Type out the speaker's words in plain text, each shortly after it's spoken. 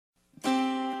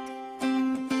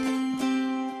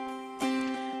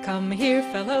Come here,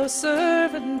 fellow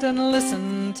servant, and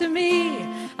listen to me.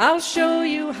 I'll show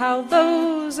you how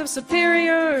those of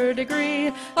superior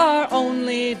degree are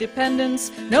only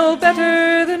dependents, no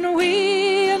better than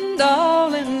we, and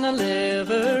all in a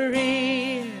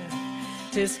livery.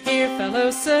 'Tis here,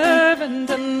 fellow servant,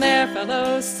 and there,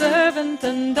 fellow servant,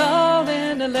 and all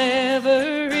in a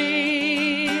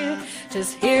livery.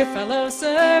 'Tis here, fellow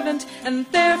servant, and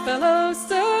there, fellow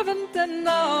servant, and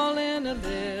all in a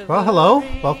livery. Well, hello.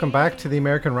 Welcome back to the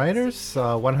American Writers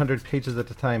 100 Pages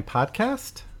at a Time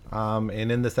podcast.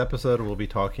 And in this episode, we'll be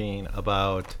talking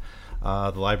about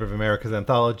the Library of America's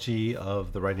anthology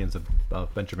of the writings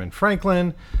of Benjamin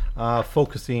Franklin,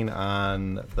 focusing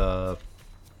on the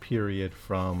period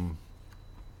from,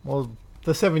 well,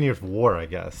 the 7 Years' War, I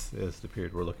guess, is the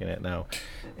period we're looking at now.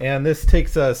 And this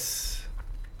takes us...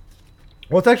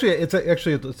 Well, it's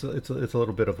a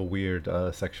little bit of a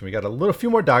weird section. We got a few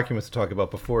more documents to talk about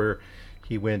before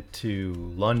he went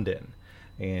to London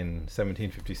in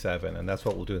 1757, and that's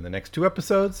what we'll do in the next two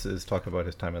episodes, is talk about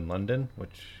his time in London,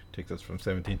 which takes us from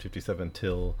 1757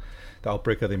 till the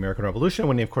outbreak of the American Revolution,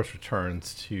 when he, of course,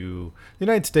 returns to the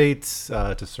United States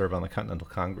to serve on the Continental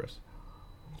Congress.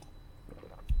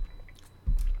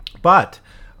 But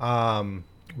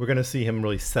we're going to see him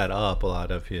really set up a lot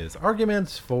of his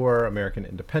arguments for American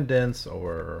independence,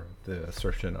 or the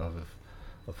assertion of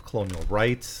colonial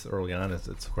rights early on. It's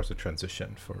of course a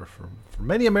transition for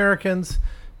many Americans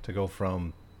to go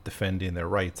from defending their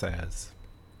rights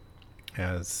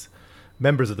as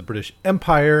members of the British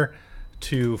Empire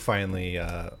to finally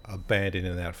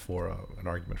abandoning that for an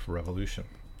argument for revolution.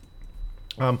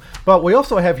 But we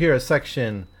also have here a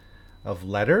section of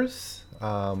letters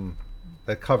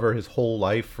that cover his whole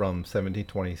life from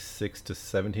 1726 to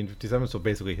 1757, so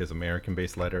basically his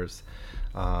American-based letters.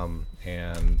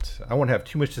 And I won't have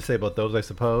too much to say about those, I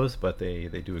suppose, but they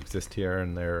do exist here,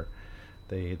 and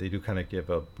they do kind of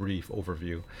give a brief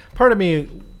overview. Part of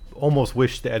me almost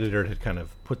wished the editor had kind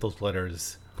of put those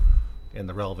letters in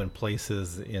the relevant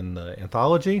places in the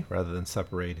anthology, rather than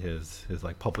separate his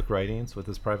like public writings with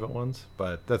his private ones.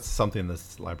 But that's something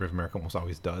this Library of America almost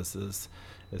always does, is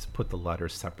put the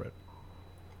letters separate,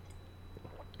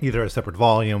 either as separate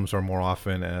volumes or more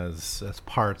often as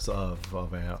parts of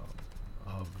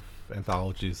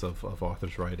anthologies of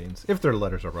authors' writings, if their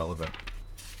letters are relevant.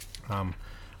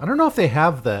 I don't know if they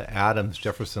have the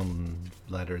Adams-Jefferson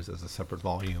letters as a separate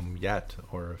volume yet,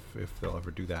 or if they'll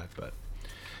ever do that, but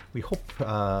we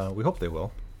hope they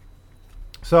will.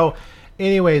 So,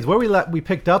 anyways, where we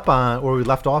picked up on, or we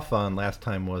left off on last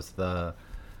time, was the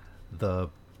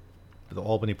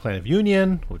Albany Plan of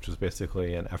Union, which was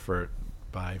basically an effort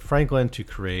by Franklin to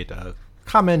create a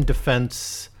common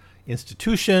defense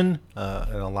institution,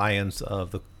 an alliance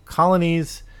of the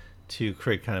colonies, to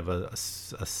create kind of a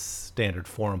standard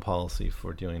foreign policy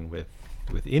for dealing with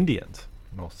Indians,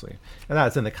 mostly. And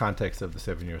that's in the context of the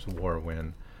 7 Years' War,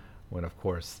 when of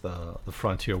course the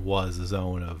frontier was a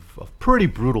zone of pretty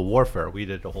brutal warfare. We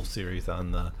did a whole series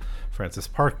on the Francis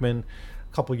Parkman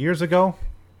a couple years ago,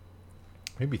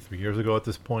 maybe 3 years ago at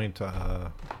this point.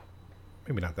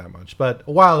 Maybe not that much, but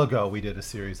a while ago we did a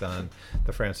series on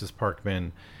the Francis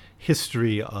Parkman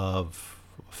history of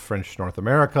French North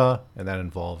America, and that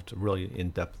involved a really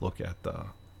in-depth look at the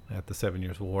 7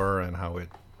 Years' War and how it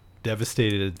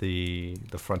devastated the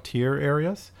frontier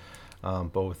areas,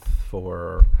 both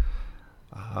for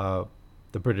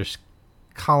the British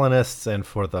colonists and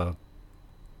for the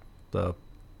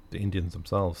Indians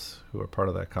themselves, who were part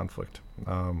of that conflict.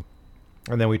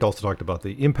 And then we'd also talked about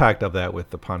the impact of that with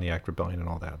the Pontiac Rebellion and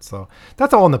all that. So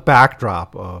that's all in the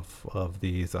backdrop of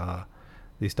these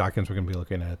documents we're going to be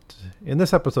looking at in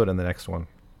this episode and the next one.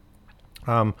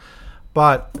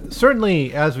 But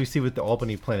certainly, as we see with the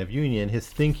Albany Plan of Union, his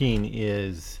thinking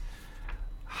is,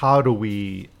 how do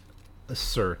we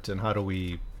assert and how do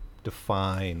we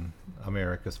define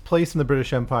America's place in the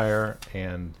British Empire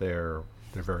and their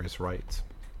various rights?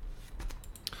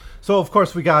 So, of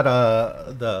course, we got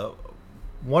the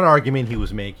one argument he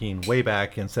was making way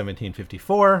back in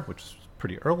 1754, which is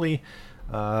pretty early,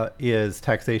 is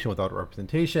taxation without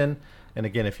representation. And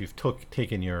again, if you've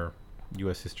taken your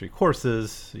U.S. history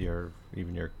courses,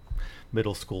 even your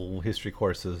middle school history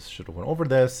courses should have went over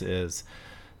this, is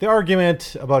the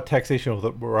argument about taxation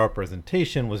without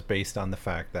representation was based on the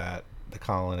fact that the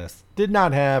colonists did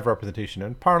not have representation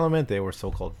in Parliament. They were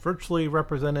so-called virtually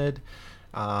represented,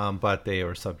 but they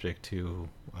were subject to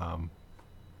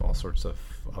all sorts of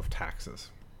taxes,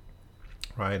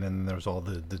 right? And there's all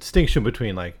the distinction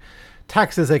between like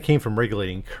taxes that came from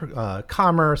regulating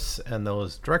commerce and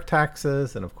those direct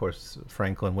taxes. And of course,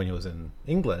 Franklin, when he was in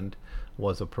England,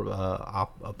 was a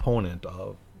opponent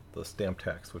of the stamp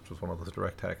tax, which was one of those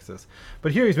direct taxes.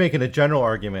 But here he's making a general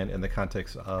argument in the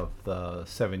context of the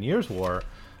 7 Years' War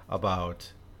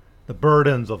about the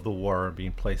burdens of the war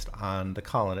being placed on the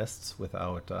colonists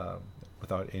without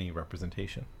any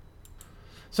representation.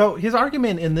 So his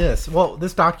argument in this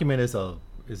document is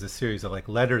a series of like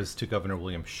letters to Governor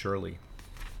William Shirley,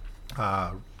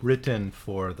 written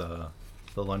for the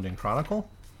London Chronicle.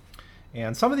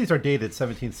 And some of these are dated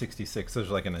 1766. There's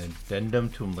like an addendum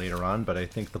to them later on, but I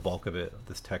think the bulk of it,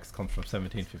 this text, comes from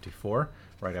 1754,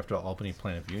 right after the Albany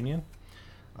Plan of Union.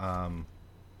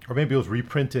 Or maybe it was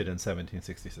reprinted in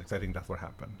 1766. I think that's what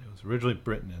happened. It was originally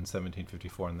written in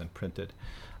 1754 and then printed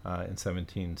in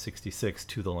 1766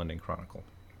 to the London Chronicle.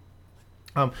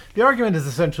 The argument is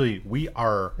essentially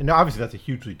and obviously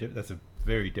that's a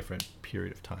very different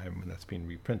period of time when that's being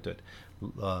reprinted.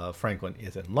 Franklin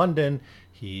is in London.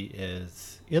 He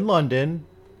is in London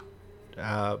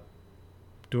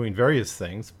doing various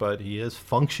things, but he is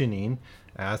functioning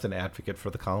as an advocate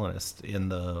for the colonists in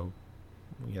the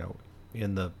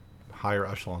higher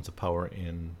echelons of power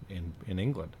in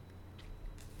England.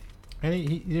 And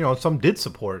he some did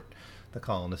support the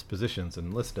colonist positions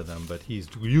and listed them, but he's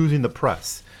using the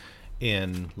press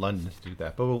in London to do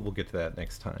that. But we'll get to that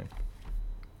next time.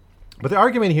 But the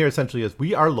argument here essentially is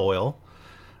we are loyal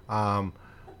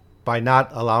by not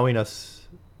allowing us,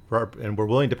 and we're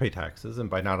willing to pay taxes, and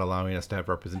by not allowing us to have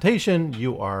representation,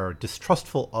 you are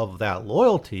distrustful of that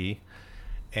loyalty,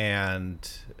 and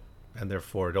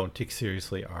therefore don't take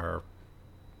seriously our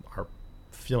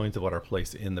feelings about our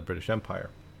place in the British Empire.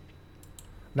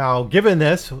 Now, given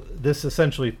this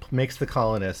essentially makes the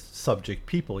colonists subject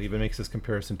people, even makes this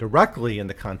comparison directly in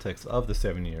the context of the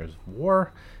 7 Years'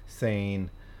 War, saying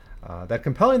that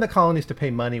compelling the colonies to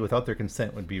pay money without their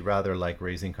consent would be rather like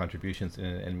raising contributions in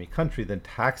an enemy country than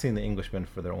taxing the Englishmen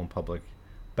for their own public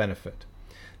benefit.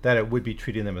 That it would be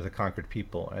treating them as a conquered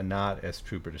people and not as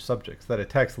true British subjects. That a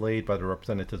tax laid by the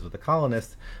representatives of the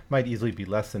colonists might easily be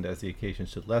lessened as the occasion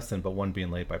should lessen, but one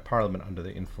being laid by Parliament under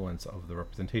the influence of the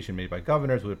representation made by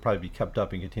governors would probably be kept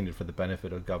up and continued for the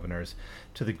benefit of governors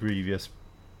to the grievous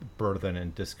burden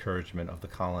and discouragement of the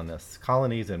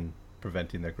colonies and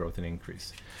preventing their growth and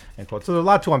increase. End quote. So there's a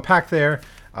lot to unpack there.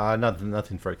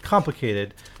 Nothing very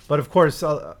complicated. But of course,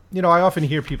 I often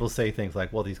hear people say things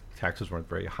like, well, these taxes weren't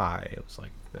very high. It was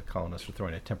like the colonists were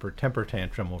throwing a temper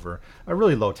tantrum over a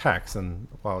really low tax. And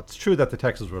while it's true that the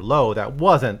taxes were low, that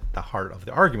wasn't the heart of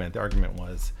the argument. The argument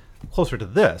was closer to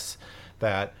this,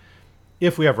 that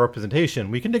if we have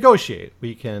representation, we can negotiate.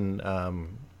 We can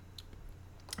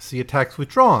see a tax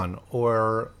withdrawn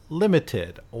or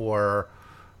limited or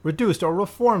reduced or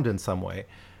reformed in some way.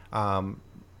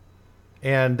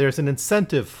 And there's an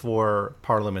incentive for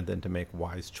Parliament then to make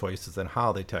wise choices in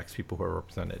how they tax people who are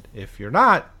represented. If you're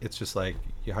not, it's just like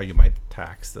how you might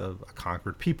tax a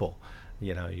conquered people.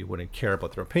 You wouldn't care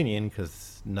about their opinion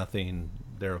because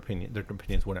their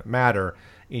opinions wouldn't matter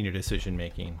in your decision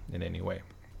making in any way.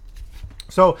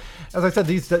 So, as I said,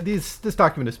 this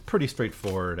document is pretty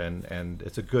straightforward, and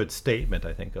it's a good statement,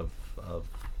 I think, of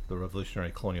the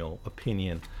revolutionary colonial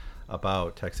opinion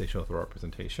about taxation with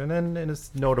representation, and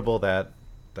it's notable that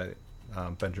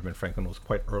Benjamin Franklin was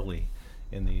quite early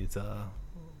in these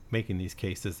making these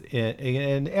cases,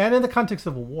 and in the context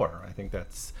of a war. I think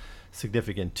that's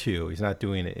significant too. He's not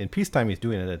doing it in peacetime; he's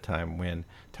doing it at a time when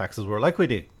taxes were likely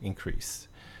to increase,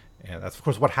 and that's of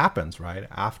course what happens right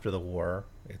after the war.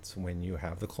 It's when you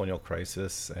have the colonial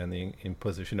crisis and the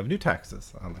imposition of new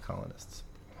taxes on the colonists.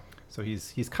 So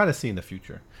he's kind of seeing the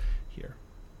future here.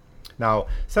 Now,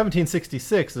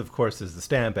 1766, of course, is the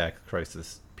Stamp Act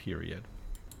crisis period.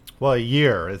 Well,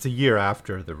 it's a year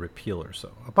after the repeal or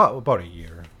so. About a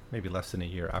year, maybe less than a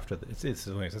year after.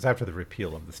 It's after the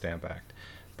repeal of the Stamp Act.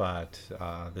 But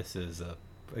this is,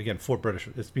 again, for British.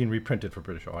 It's being reprinted for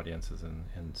British audiences in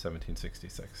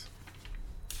 1766.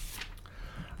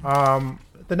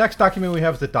 The next document we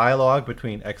have is the dialogue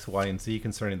between X, Y, and Z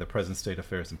concerning the present state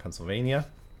affairs in Pennsylvania.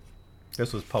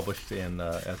 This was published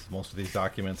as most of these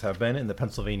documents have been, in the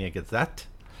Pennsylvania Gazette.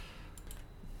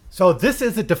 So this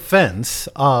is a defense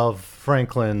of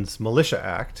Franklin's Militia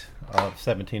Act of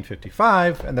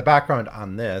 1755, and the background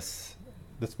on this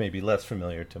may be less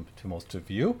familiar to most of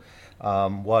you,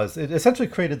 was it essentially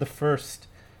created the first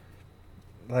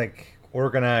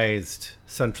organized,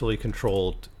 centrally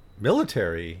controlled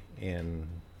military in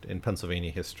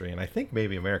Pennsylvania history, and I think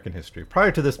maybe American history.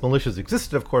 Prior to this, militias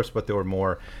existed, of course, but they were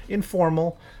more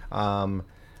informal,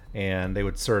 and they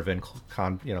would serve in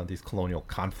these colonial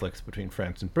conflicts between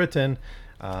France and Britain,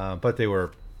 but they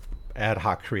were ad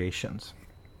hoc creations.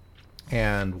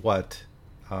 And what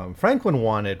Franklin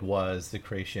wanted was the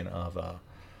creation of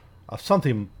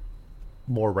something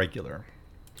more regular.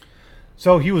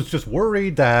 So he was just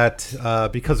worried that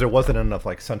because there wasn't enough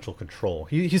like central control.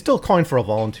 He's still calling for a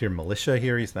volunteer militia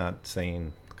here. He's not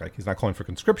saying like he's not calling for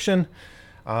conscription,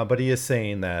 but he is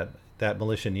saying that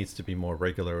militia needs to be more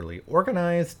regularly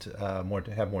organized, more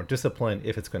to have more discipline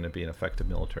if it's going to be an effective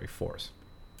military force.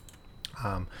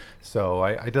 So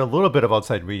I did a little bit of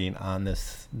outside reading on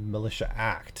this Militia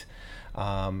Act,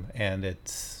 and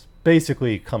it's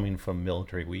basically coming from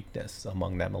military weakness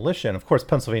among that militia. And of course,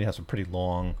 Pennsylvania has a pretty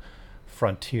long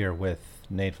frontier with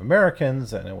Native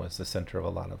Americans, and it was the center of a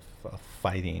lot of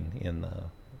fighting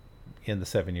in the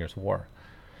 7 Years' War.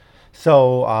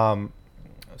 So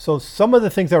so some of the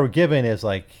things that were given is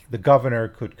like the governor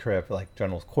could create like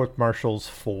general court martials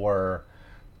for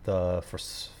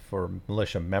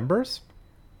militia members,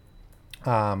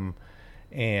 and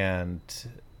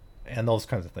those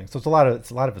kinds of things. So it's a lot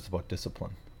of it's about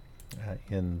discipline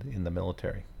in the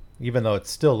military, even though it's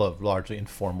still a largely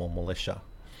informal militia.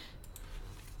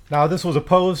 Now, this was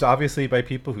opposed, obviously, by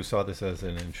people who saw this as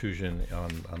an intrusion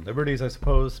on liberties, I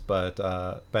suppose. But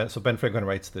so Ben Franklin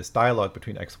writes this dialogue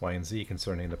between X, Y, and Z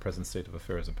concerning the present state of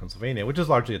affairs in Pennsylvania, which is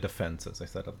largely a defense, as I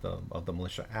said, of the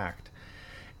Militia Act,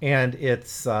 and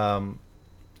it's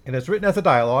written as a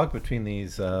dialogue between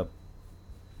these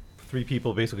three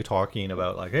people, basically talking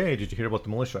about like, hey, did you hear about the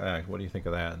Militia Act? What do you think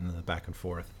of that? And then the back and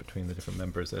forth between the different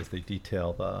members as they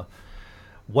detail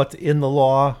what's in the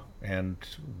law and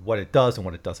what it does and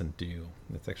what it doesn't do.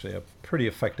 It's actually a pretty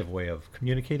effective way of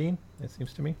communicating, it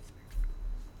seems to me.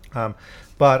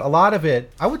 But a lot of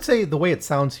it, I would say the way it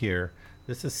sounds here,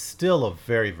 this is still a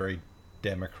very, very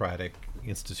democratic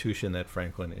institution that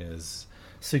Franklin is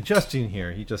suggesting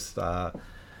here. He just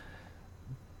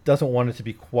doesn't want it to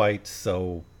be quite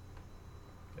so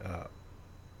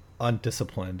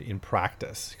undisciplined in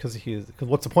practice, because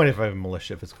what's the point of having a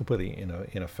militia if it's completely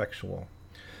ineffectual?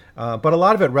 But a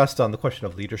lot of it rests on the question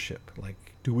of leadership.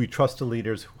 Like, do we trust the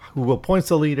leaders? Who appoints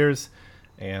the leaders?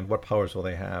 And what powers will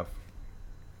they have?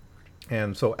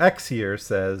 And so X here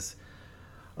says,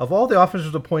 of all the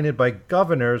officers appointed by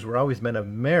governors were always men of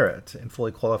merit and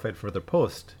fully qualified for their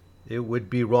post. It would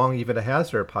be wrong even to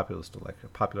hazard a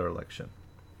popular election.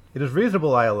 It is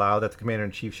reasonable, I allow, that the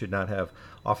commander-in-chief should not have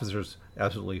officers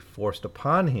absolutely forced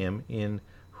upon him in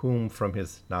whom from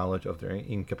his knowledge of their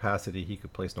incapacity he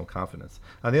could place no confidence.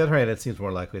 On the other hand, it seems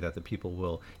more likely that the people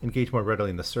will engage more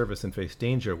readily in the service and face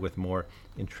danger with more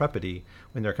intrepidity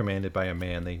when they're commanded by a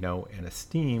man they know and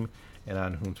esteem, and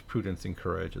on whom prudence and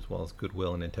courage, as well as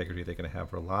goodwill and integrity, they can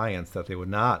have reliance, that they would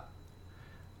not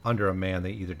under a man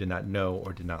they either did not know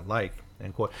or did not like.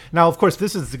 End quote. Now, of course,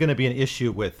 this is going to be an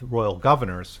issue with royal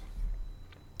governors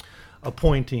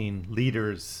appointing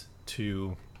leaders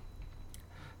to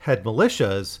head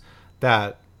militias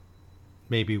that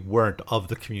maybe weren't of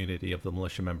the community of the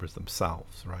militia members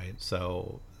themselves, right?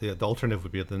 So the alternative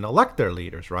would be to then elect their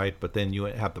leaders, right? But then you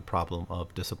have the problem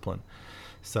of discipline.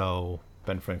 So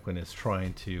Ben Franklin is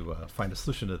trying to find a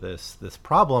solution to this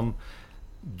problem,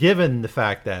 given the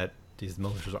fact that these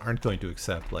militias aren't going to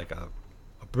accept like a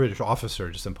British officer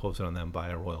just imposed on them by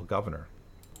a royal governor.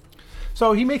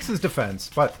 So he makes his defense,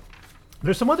 but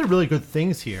there's some other really good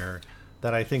things here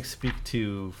that I think speak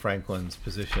to Franklin's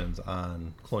positions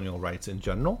on colonial rights in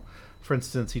general. For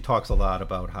instance, he talks a lot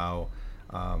about how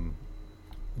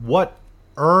what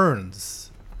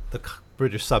earns the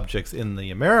British subjects in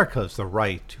the Americas the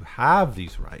right to have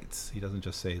these rights. He doesn't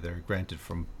just say they're granted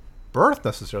from birth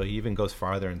necessarily. He even goes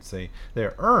farther and say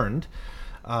they're earned.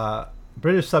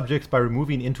 British subjects, by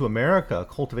removing into America,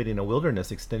 cultivating a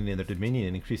wilderness, extending their dominion,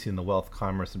 and increasing the wealth,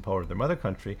 commerce, and power of their mother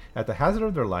country, at the hazard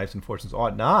of their lives and fortunes,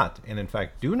 ought not, and in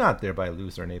fact do not thereby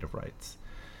lose their native rights.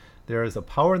 There is a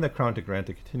power in the crown to grant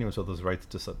the continuance of those rights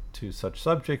to such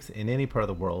subjects in any part of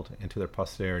the world, and to their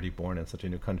posterity born in such a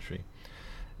new country.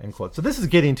 End quote. So this is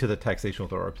getting to the taxation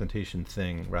without representation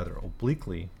thing rather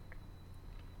obliquely,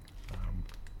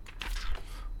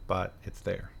 but it's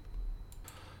there.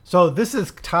 So this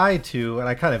is tied to, and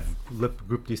I kind of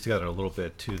grouped these together a little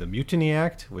bit, to the Mutiny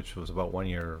Act, which was about 1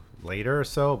 year later or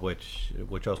so, which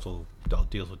also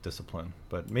deals with discipline.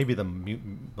 But maybe the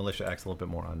Militia Act's a little bit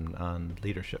more on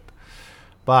leadership.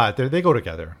 But they go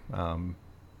together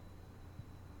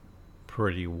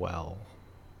pretty well.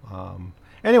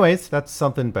 Anyways, that's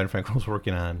something Ben Franklin was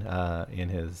working on in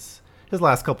his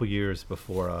last couple years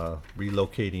before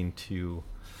relocating to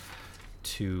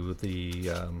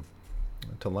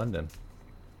London.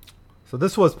 So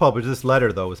this was published. This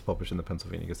letter, though, was published in the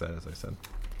Pennsylvania Gazette, as I said.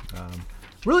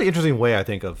 Really interesting way, I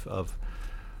think, of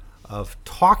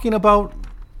talking about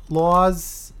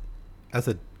laws as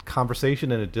a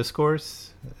conversation and a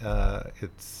discourse.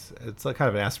 It's like kind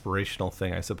of an aspirational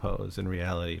thing, I suppose. In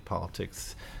reality,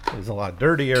 politics is a lot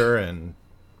dirtier and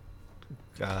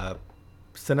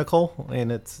cynical in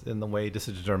the way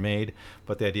decisions are made.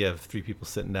 But the idea of three people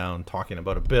sitting down talking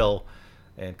about a bill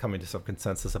and coming to some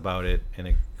consensus about it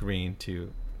and agreeing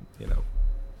to,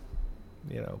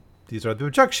 these are the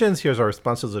objections. Here's our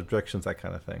responses to the objections. That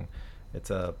kind of thing. It's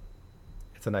a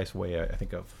nice way, I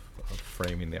think, of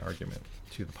framing the argument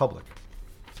to the public.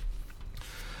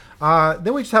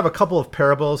 Then we just have a couple of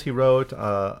parables he wrote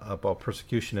about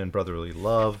persecution and brotherly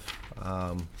love.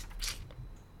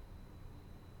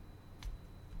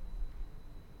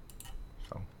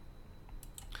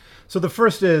 So the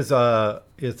first is the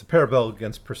parable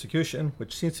against persecution,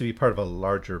 which seems to be part of a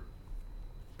larger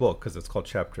book because it's called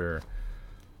chapter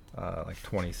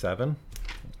 27,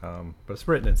 but it's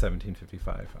written in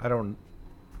 1755.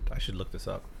 I should look this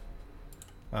up.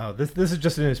 This is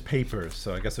just in his papers,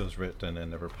 so I guess it was written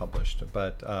and never published.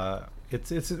 But it's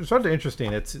sort of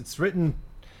interesting. It's written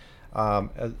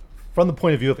from the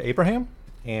point of view of Abraham,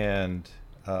 and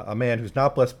a man who's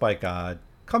not blessed by God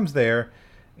comes there,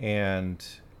 and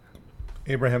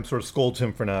Abraham sort of scolds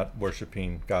him for not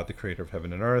worshiping God, the creator of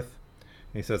heaven and earth.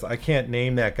 And he says, I can't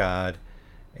name that God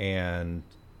and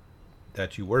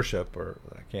that you worship, or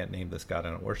I can't name this God, I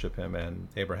don't worship him. And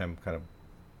Abraham kind of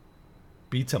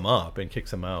beats him up and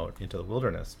kicks him out into the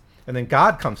wilderness. And then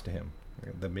God comes to him.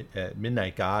 At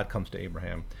midnight, God comes to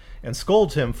Abraham and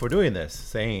scolds him for doing this,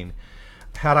 saying,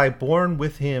 had I borne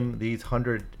with him these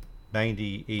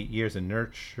 198 years and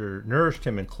nourished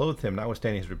him and clothed him,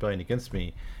 notwithstanding his rebellion against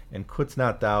me, and couldst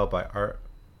not thou by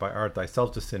art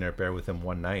thyself to sinner bear with him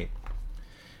one night?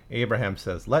 Abraham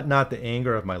says, let not the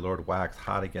anger of my Lord wax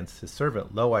hot against his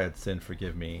servant. Lo, I had sinned,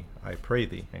 forgive me, I pray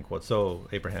thee. End quote. So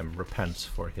Abraham repents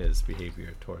for his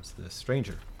behavior towards this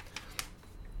stranger.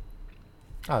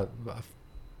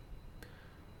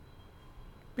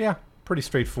 Yeah, pretty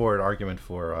straightforward argument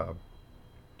for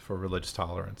religious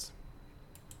tolerance.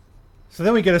 So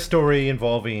then we get a story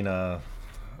involving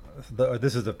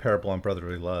this is a parable on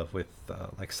brotherly love with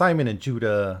like Simon and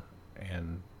Judah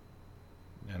and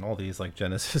all these like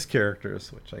Genesis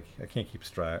characters, which I can't keep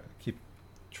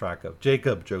track of.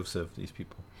 Jacob, Joseph, these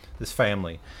people, this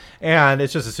family. And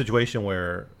it's just a situation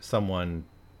where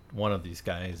one of these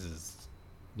guys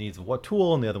needs what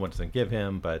tool and the other one doesn't give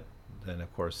him, but then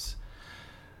of course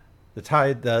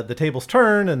the tables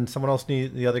turn and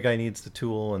the other guy needs the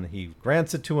tool and he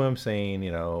grants it to him, saying,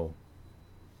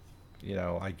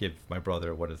 I give my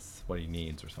brother what he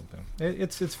needs or something.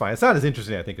 It's fine. It's not as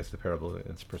interesting, I think, as the parable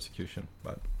against persecution,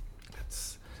 but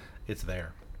it's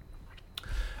there.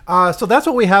 So that's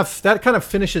what we have. That kind of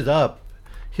finishes up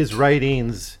his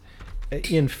writings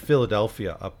in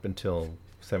Philadelphia up until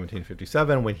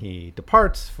 1757, when he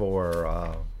departs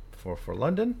for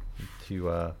London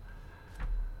to.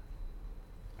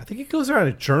 I think he goes there on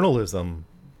a journalism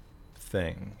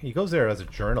thing. He goes there as a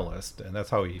journalist, and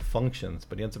that's how he functions.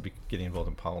 But he ends up getting involved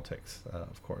in politics,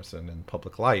 of course, and in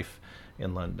public life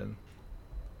in London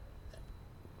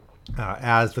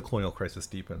as the colonial crisis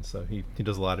deepens. So he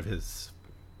does a lot of his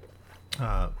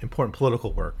important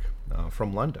political work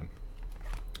from London.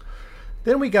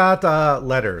 Then we got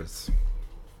letters.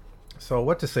 So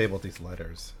what to say about these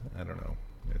letters? I don't know.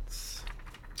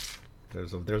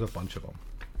 There's a bunch of them.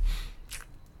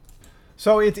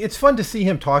 So it's fun to see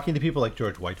him talking to people like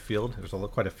George Whitefield. There's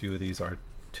quite a few of these are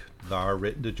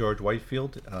written to George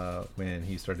Whitefield when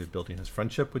he started building his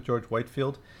friendship with George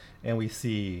Whitefield. And we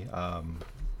see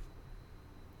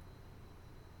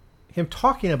him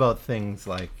talking about things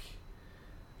like,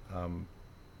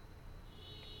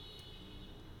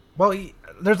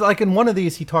 there's like in one of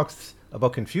these he talks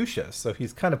about Confucius. So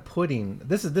he's kind of putting,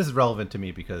 this is relevant to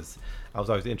me because I was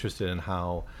always interested in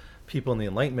how people in the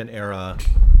Enlightenment era,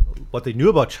 what they knew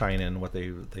about China and what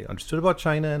they understood about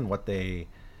China and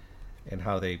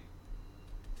how they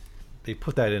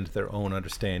put that into their own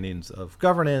understandings of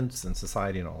governance and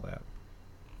society and all that.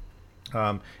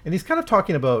 And he's kind of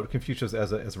talking about Confucius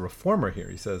as a reformer here.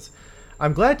 He says,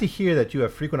 I'm glad to hear that you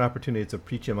have frequent opportunities of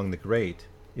preaching among the great.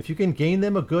 If you can gain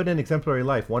them a good and exemplary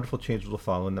life, wonderful changes will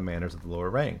follow in the manners of the lower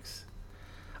ranks.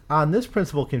 On this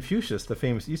principle, Confucius, the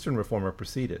famous Eastern reformer,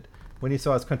 proceeded. When he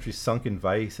saw his country sunk in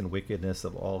vice and wickedness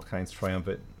of all kinds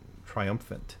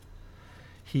triumphant,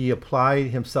 he applied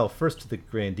himself first to the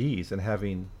grandees, and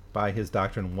having by his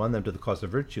doctrine won them to the cause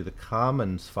of virtue, the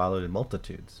commons followed in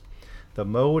multitudes. The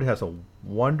mode has a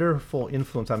wonderful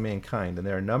influence on mankind, and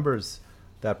there are numbers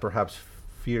that perhaps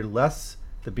fear less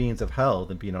the beings of hell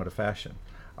than being out of fashion.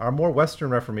 Our more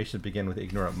Western reformations began with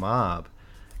ignorant mob,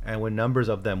 and when numbers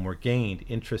of them were gained,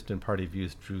 interest in party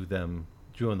views drew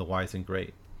in the wise and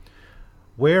great.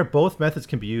 Where both methods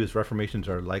can be used, reformations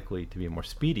are likely to be more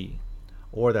speedy,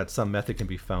 or that some method can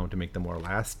be found to make them more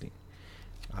lasting.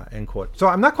 End quote. So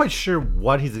I'm not quite sure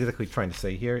what he's exactly trying to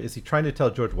say here. Is he trying to tell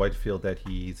George Whitefield that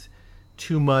he's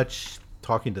too much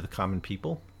talking to the common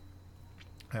people?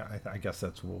 I guess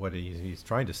that's what he's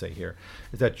trying to say here,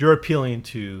 is that you're appealing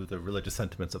to the religious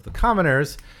sentiments of the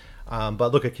commoners,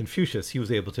 but look at Confucius. He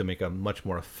was able to make a much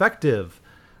more effective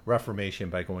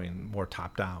Reformation by going more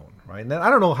top down, right? And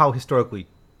I don't know how historically,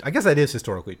 I guess that is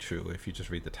historically true if you just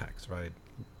read the text, right?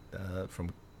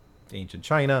 From ancient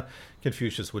China,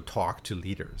 Confucius would talk to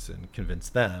leaders and convince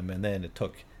them, and then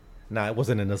it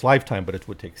wasn't in his lifetime, but it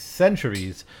would take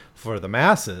centuries for the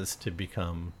masses to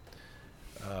become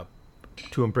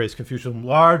to embrace Confucianism,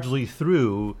 largely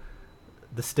through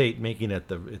the state making it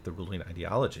the ruling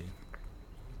ideology.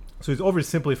 So he's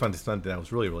oversimplifying something that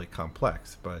was really, really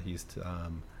complex, but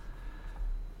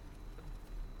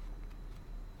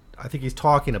I think he's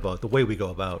talking about the way we go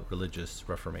about religious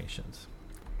reformations.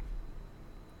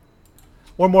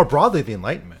 Or more broadly, the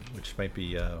Enlightenment, which might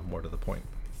be more to the point.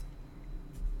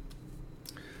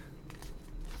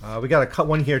 We got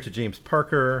one here to James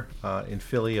Parker in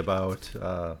Philly about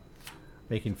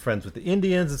making friends with the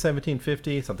Indians in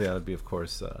 1750, something that would be, of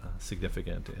course,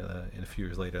 significant in a few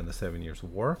years later in the 7 Years'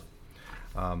 War.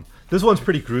 This one's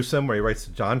pretty gruesome, where he writes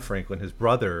to John Franklin, his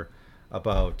brother,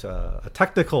 about a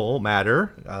technical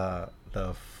matter,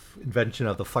 the invention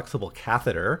of the flexible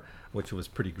catheter, which was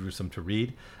pretty gruesome to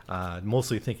read,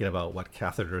 mostly thinking about what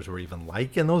catheters were even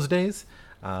like in those days.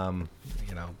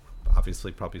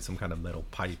 Obviously probably some kind of metal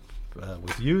pipe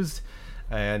was used.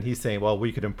 And he's saying, well,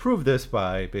 we could improve this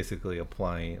by basically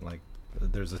applying,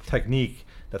 there's a technique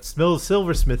that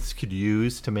silversmiths could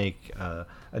use to make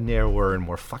a narrower and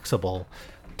more flexible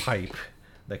pipe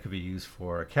that could be used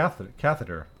for a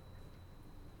catheter.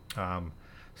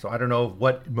 So I don't know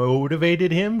what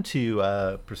motivated him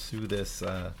to pursue this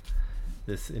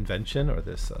invention or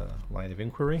this line of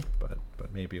inquiry, but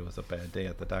maybe it was a bad day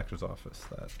at the doctor's office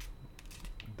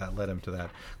that led him to that.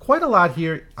 Quite a lot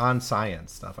here on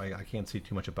science stuff. I can't see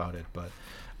too much about it, but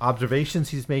observations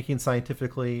he's making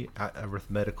scientifically,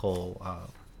 arithmetical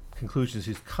conclusions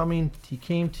he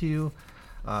came to.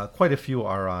 Quite a few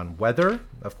are on weather.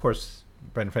 Of course,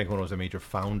 Benjamin Franklin was a major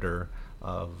founder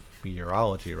of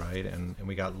meteorology, right? And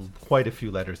we got quite a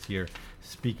few letters here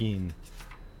speaking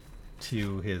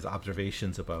to his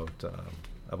observations about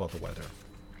the weather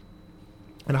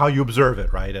and how you observe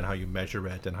it, right? And how you measure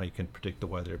it and how you can predict the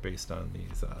weather based on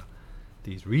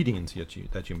these readings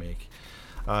that you make.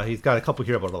 He's got a couple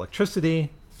here about electricity.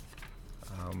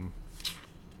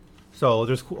 So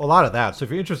there's a lot of that. So if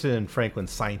you're interested in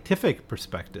Franklin's scientific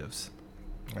perspectives,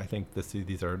 I think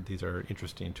these are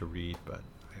interesting to read. But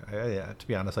to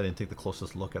be honest, I didn't take the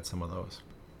closest look at some of those.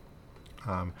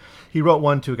 He wrote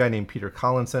one to a guy named Peter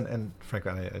Collinson, and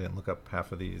frankly, I didn't look up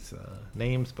half of these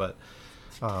names, but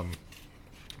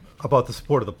about the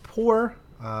support of the poor.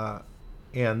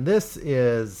 And this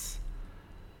is,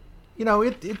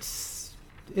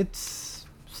 it's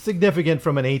significant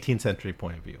from an 18th century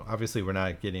point of view. Obviously, we're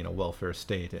not getting a welfare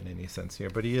state in any sense here,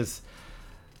 but he is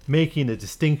making a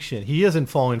distinction. He isn't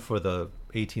falling for the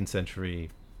 18th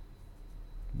century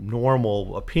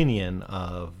normal opinion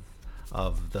of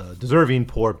the deserving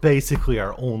poor basically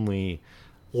are only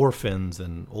orphans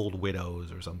and old widows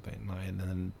or something, right? And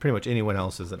then pretty much anyone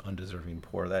else is an undeserving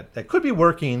poor that could be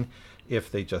working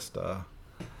if they just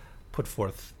put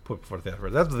forth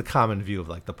effort. That's the common view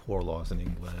of the poor laws in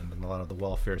England and a lot of the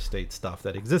welfare state stuff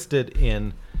that existed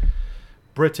in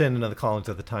Britain and other colonies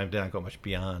at the time did not go much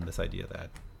beyond this idea that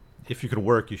if you could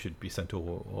work, you should be sent to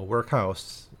a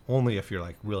workhouse only if you're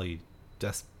really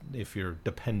if you're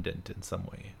dependent in some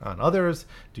way on others.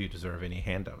 Do you deserve any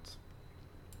handouts?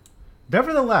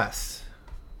 Nevertheless,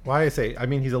 he's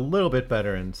a little bit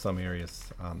better in some areas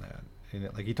on that.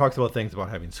 He talks about things about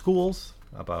having schools,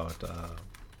 about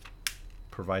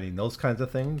providing those kinds of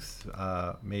things,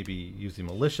 maybe using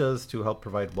militias to help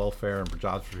provide welfare and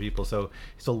jobs for people. So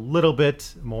he's a little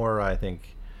bit more, I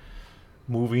think,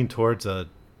 moving towards a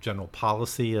general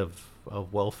policy of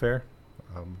welfare,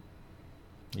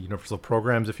 universal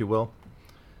programs, if you will,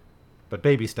 but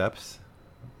baby steps.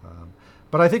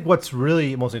 But I think what's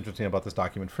really most interesting about this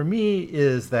document for me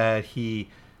is that he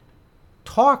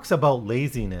talks about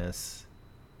laziness.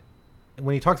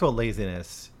 When he talks about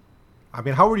laziness,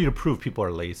 how are you to prove people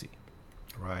are lazy,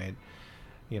 right?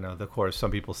 Of course,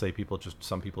 some people say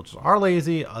some people just are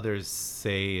lazy. Others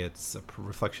say it's a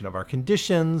reflection of our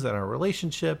conditions and our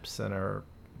relationships and our,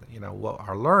 what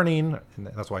are learning, and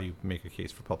that's why you make a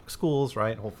case for public schools,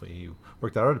 right? Hopefully you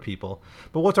work that out to people.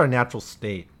 But what's our natural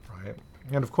state, right?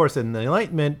 And of course, in the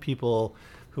Enlightenment, people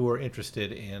who were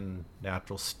interested in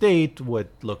natural state would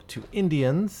look to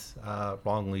Indians,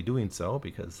 wrongly doing so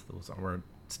because those weren't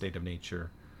state of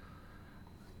nature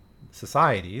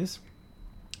societies.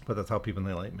 But that's how people in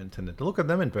the Enlightenment tended to look at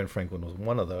them, and Ben Franklin was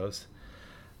one of those.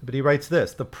 But he writes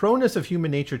this: the proneness of human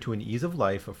nature to an ease of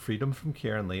life, of freedom from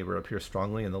care and labor, appears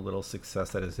strongly in the little success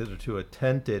that has hitherto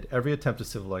attempted every attempt to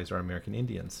civilize our American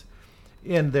Indians.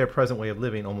 In their present way of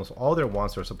living, almost all their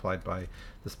wants are supplied by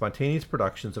the spontaneous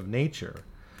productions of nature,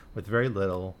 with very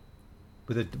little,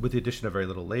 with the addition of very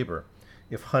little labor.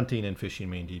 If hunting and fishing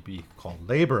may indeed be called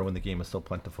labor when the game is still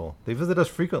plentiful, they visit us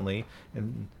frequently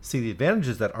and see the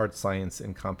advantages that art, science,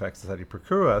 and compact society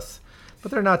procure us, but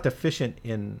they're not deficient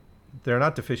in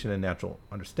natural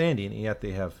understanding, and yet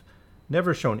they have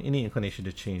never shown any inclination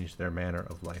to change their manner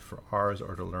of life for ours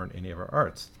or to learn any of our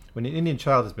arts. When an Indian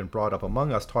child has been brought up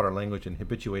among us, taught our language, and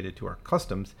habituated to our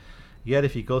customs, yet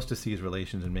if he goes to see his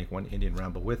relations and make one Indian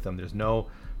ramble with them, there's no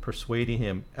persuading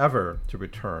him ever to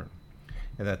return,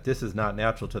 and that this is not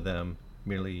natural to them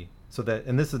merely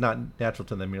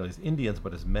as Indians,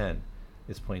 but as men,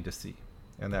 is plain to see.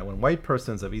 And that when white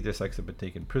persons of either sex have been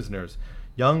taken prisoners,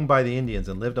 young by the Indians,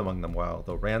 and lived among them while,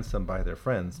 though ransomed by their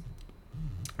friends,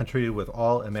 and treated with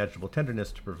all imaginable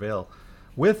tenderness to prevail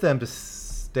with them to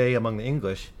stay among the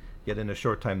English, yet in a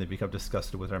short time they become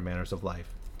disgusted with our manners of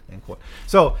life. End quote.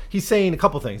 So he's saying a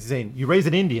couple things. He's saying, you raise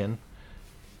an Indian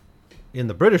in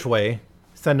the British way,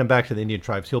 send him back to the Indian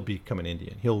tribes, he'll become an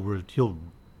Indian. He'll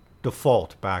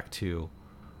default back to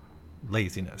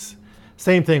laziness.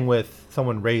 Same thing with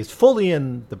someone raised fully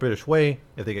in the British way.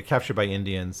 If they get captured by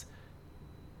Indians,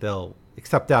 they'll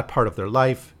accept that part of their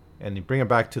life, and you bring them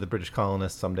back to the British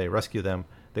colonists someday, rescue them.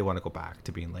 They want to go back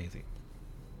to being lazy.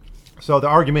 So the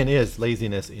argument is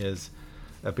laziness is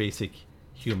a basic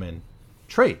human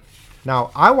trait.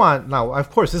 Now,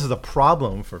 of course, this is a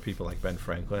problem for people like Ben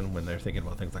Franklin when they're thinking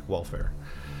about things like welfare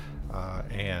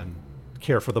and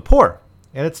care for the poor.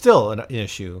 And it's still an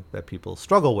issue that people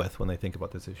struggle with when they think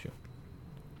about this issue.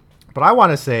 But I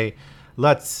want to say,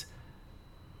 let's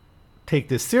take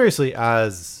this seriously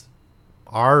as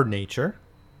our nature.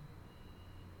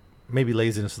 Maybe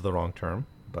laziness is the wrong term,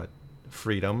 but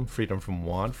freedom from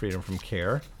want, freedom from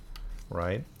care,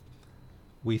 right?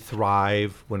 We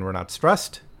thrive when we're not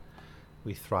stressed.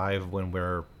 We thrive when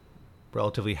we're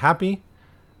relatively happy.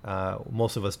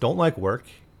 Most of us don't like work.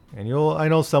 And I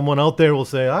know someone out there will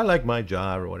say, I like my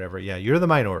job or whatever. Yeah, you're the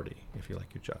minority if you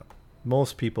like your job.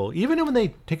 Most people, even when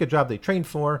they take a job they trained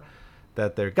for,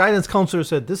 that their guidance counselor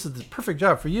said, this is the perfect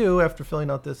job for you after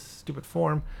filling out this stupid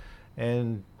form.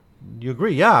 And you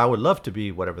agree, yeah, I would love to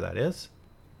be whatever that is.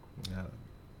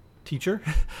 Teacher.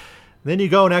 Then you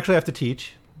go and actually have to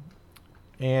teach.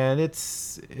 And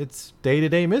it's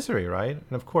day-to-day misery, right?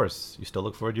 And of course, you still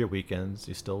look forward to your weekends.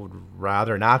 You still would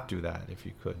rather not do that if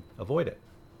you could avoid it.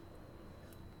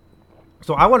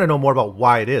 So I want to know more about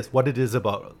what it is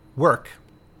about work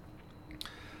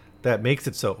that makes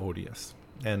it so odious,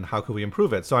 and how could we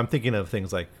improve it? So I'm thinking of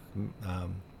things like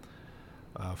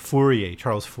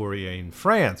Charles Fourier in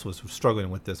France was struggling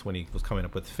with this when he was coming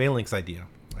up with the phalanx idea.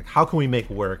 Like, how can we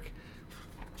make work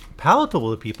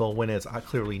palatable to people when it's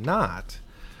clearly not?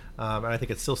 And I think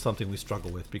it's still something we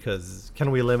struggle with, because can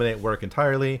we eliminate work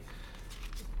entirely?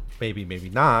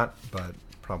 Maybe not, but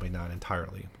probably not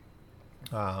entirely.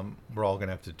 We're all going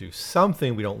to have to do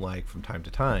something we don't like from time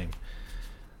to time,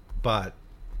 but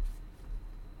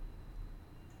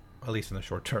at least in the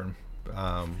short term.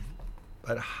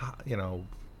 But how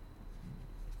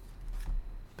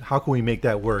can we make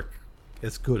that work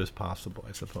as good as possible,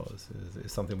 I suppose,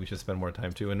 is something we should spend more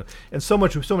time to. And so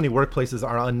many workplaces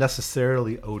are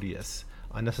unnecessarily odious,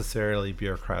 unnecessarily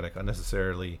bureaucratic,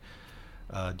 unnecessarily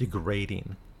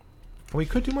degrading. We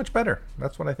could do much better.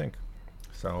 That's what I think.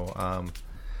 So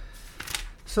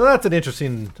that's an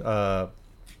interesting letter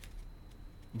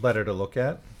to look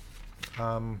at.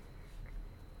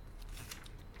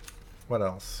 What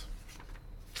else?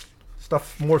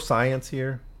 More science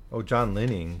here. Oh, John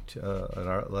Linning, an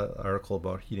article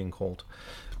about heat and cold.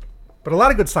 But a lot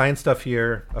of good science stuff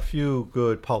here. A few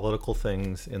good political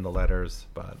things in the letters,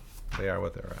 but they are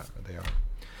what they are.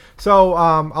 So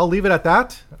I'll leave it at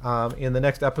that. In the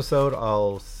next episode,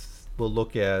 we'll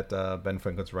look at Ben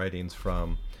Franklin's writings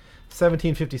from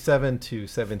 1757 to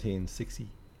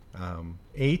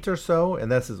 1768 or so, and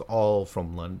this is all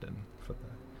from London. I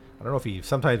don't know if he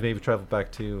sometimes maybe traveled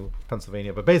back to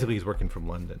Pennsylvania, but basically he's working from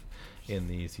London in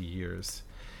these years.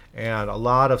 And a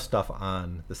lot of stuff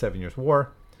on the 7 Years'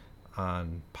 War,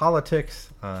 on politics,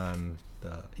 on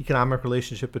the economic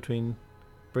relationship between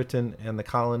Britain and the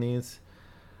colonies,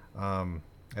 and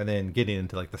then getting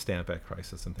into like the Stamp Act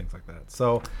crisis and things like that.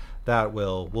 So that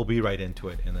we'll be right into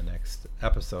it in the next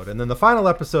episode. And then the final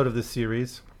episode of this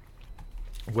series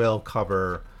will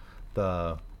cover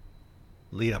the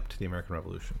lead up to the American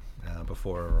Revolution,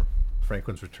 before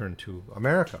Franklin's return to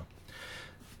America.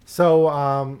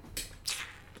 So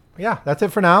yeah, that's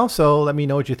it for now. So let me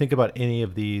know what you think about any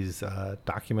of these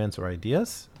documents or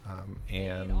ideas.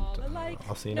 And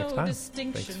I'll see you next time.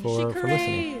 Thanks for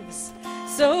listening.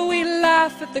 So we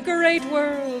laugh at the great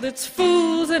world, its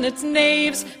fools and its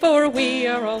knaves, for we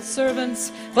are all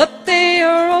servants, but they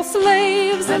are all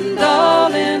slaves, and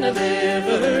all in a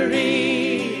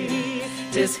livery.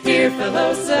 'Tis here,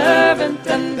 fellow servant,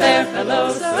 and there,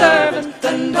 fellow servant,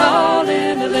 and all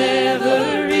in a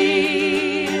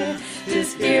livery.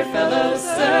 'Tis here, fellow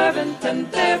servant,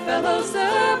 and there, fellow servant.